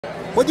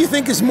What do you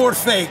think is more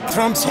fake?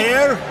 Trump's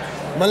hair,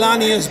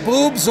 Melania's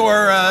boobs,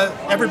 or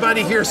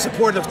everybody here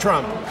supportive of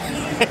Trump?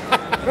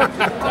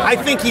 I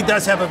think he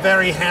does have a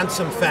very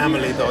handsome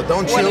family, though,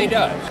 don't you? Well, he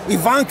does.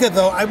 Ivanka,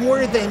 though, I'm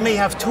worried they may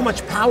have too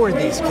much power,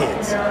 these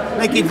kids.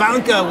 Like,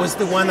 Ivanka was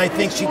the one, I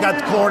think, she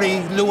got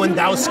Corey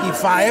Lewandowski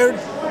fired.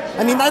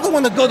 I mean, I don't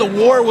want to go to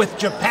war with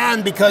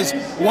Japan because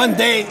one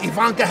day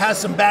Ivanka has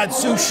some bad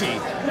sushi,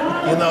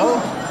 you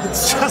know?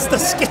 It's just a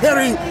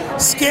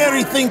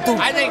scary thing to think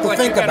about. I think what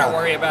you got to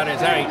worry about is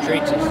how he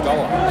treats his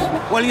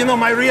dogs. Well, you know,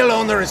 my real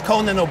owner is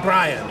Conan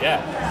O'Brien.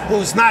 Yeah.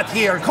 Who's not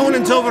here.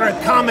 Conan's over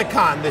at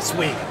Comic-Con this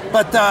week.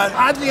 But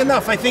oddly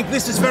enough, I think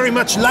this is very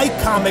much like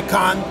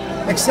Comic-Con,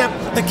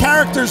 except the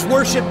characters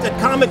worshipped at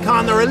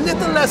Comic-Con are a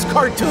little less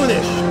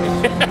cartoonish.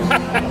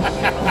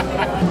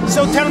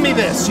 So tell me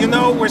this, you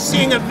know, we're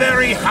seeing a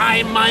very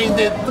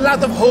high-minded, a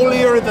lot of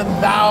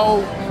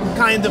holier-than-thou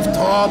kind of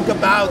talk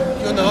about,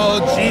 you know,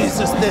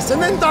 Jesus this,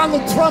 and then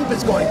Donald Trump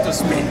is going to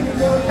speak.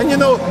 And you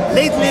know,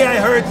 lately I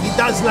heard he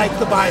does like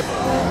the Bible.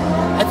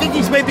 I think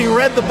he's maybe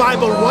read the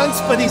Bible once,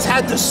 but he's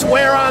had to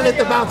swear on it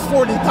about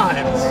 40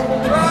 times.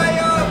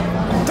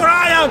 Triumph!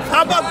 Triumph!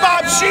 How about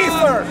Bob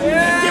Schieffer?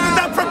 Yeah. Give it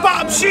up for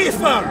Bob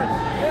Schieffer!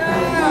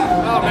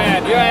 Yeah. Oh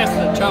man, you ask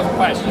the tough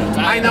questions.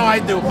 I know I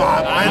do,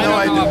 Bob. I know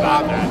I do,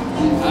 about Bob.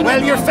 That.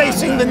 Well, you're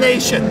facing the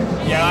nation.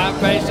 Yeah, I'm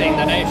facing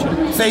the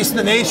nation. Face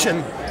the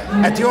nation.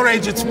 At your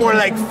age, it's more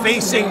like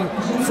facing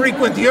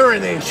frequent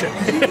urination.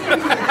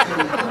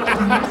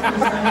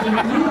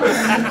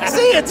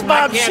 See, it's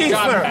Bob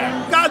Schieffer.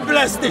 God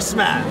bless this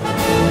man.